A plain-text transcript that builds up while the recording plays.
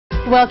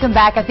Welcome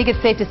back. I think it's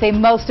safe to say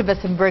most of us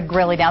have been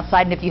grilling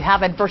outside, and if you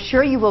haven't, for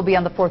sure you will be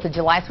on the 4th of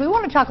July. So we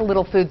want to talk a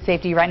little food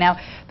safety right now.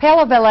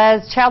 Paola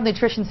Velez, child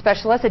nutrition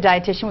specialist, a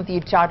dietitian with the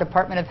Utah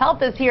Department of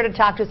Health, is here to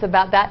talk to us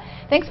about that.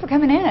 Thanks for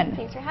coming in.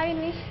 Thanks for having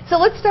me. So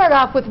let's start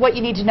off with what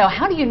you need to know.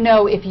 How do you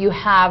know if you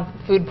have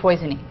food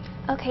poisoning?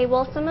 Okay,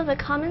 well, some of the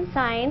common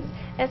signs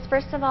is,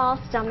 first of all,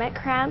 stomach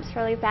cramps,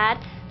 really bad,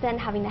 then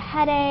having a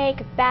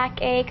headache,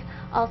 backache,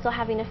 also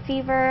having a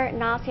fever,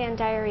 nausea, and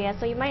diarrhea.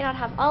 So you might not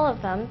have all of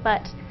them,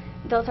 but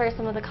those are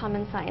some of the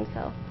common signs.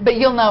 But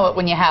you'll know it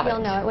when you have it.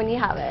 You'll know it when you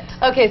have it.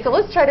 Okay, so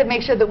let's try to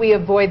make sure that we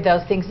avoid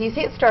those things. You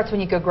see, it starts when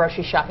you go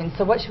grocery shopping.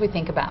 So what should we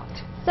think about?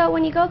 So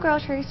when you go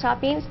grocery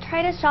shopping,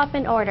 try to shop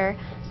in order.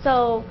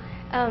 So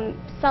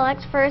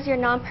select first your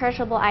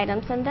non-perishable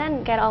items and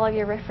then get all of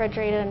your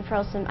refrigerated and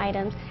frozen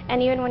items.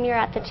 And even when you're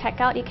at the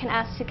checkout, you can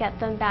ask to get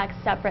them bagged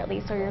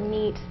separately, so your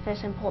meat, fish,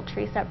 and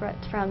poultry separate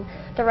from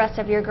the rest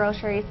of your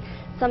groceries.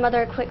 Some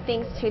other quick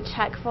things to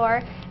check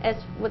for is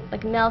with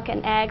like milk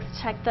and eggs,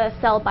 check the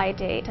sell-by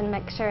date and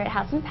make sure it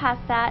hasn't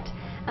passed that.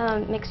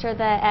 Make sure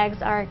the eggs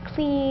are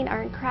clean,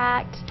 aren't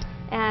cracked.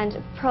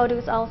 And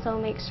produce also,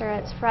 make sure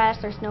it's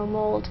fresh, there's no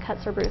mold,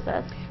 cuts, or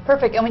bruises.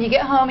 Perfect. And when you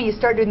get home and you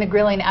start doing the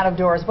grilling out of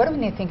doors, what do we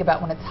need to think about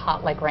when it's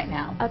hot like right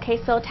now?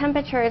 Okay, so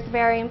temperature is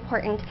very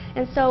important.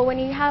 And so when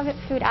you have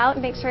food out,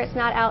 make sure it's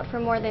not out for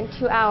more than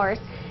 2 hours.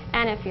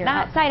 And if you're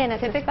outside and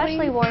it's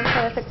especially warm,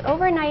 so if it's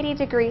over 90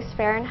 degrees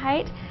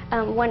Fahrenheit,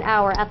 1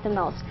 hour at the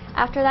most.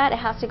 After that, it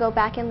has to go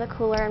back in the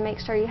cooler, and make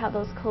sure you have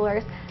those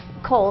coolers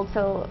cold.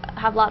 So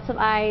have lots of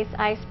ice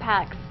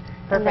packs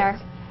in there.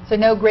 So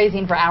no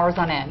grazing for hours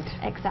on end.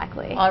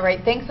 Exactly. All right.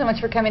 Thanks so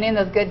much for coming in.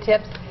 Those good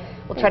tips.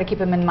 We'll try to keep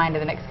them in mind in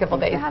the next couple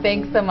days.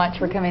 Thanks so much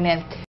for coming in.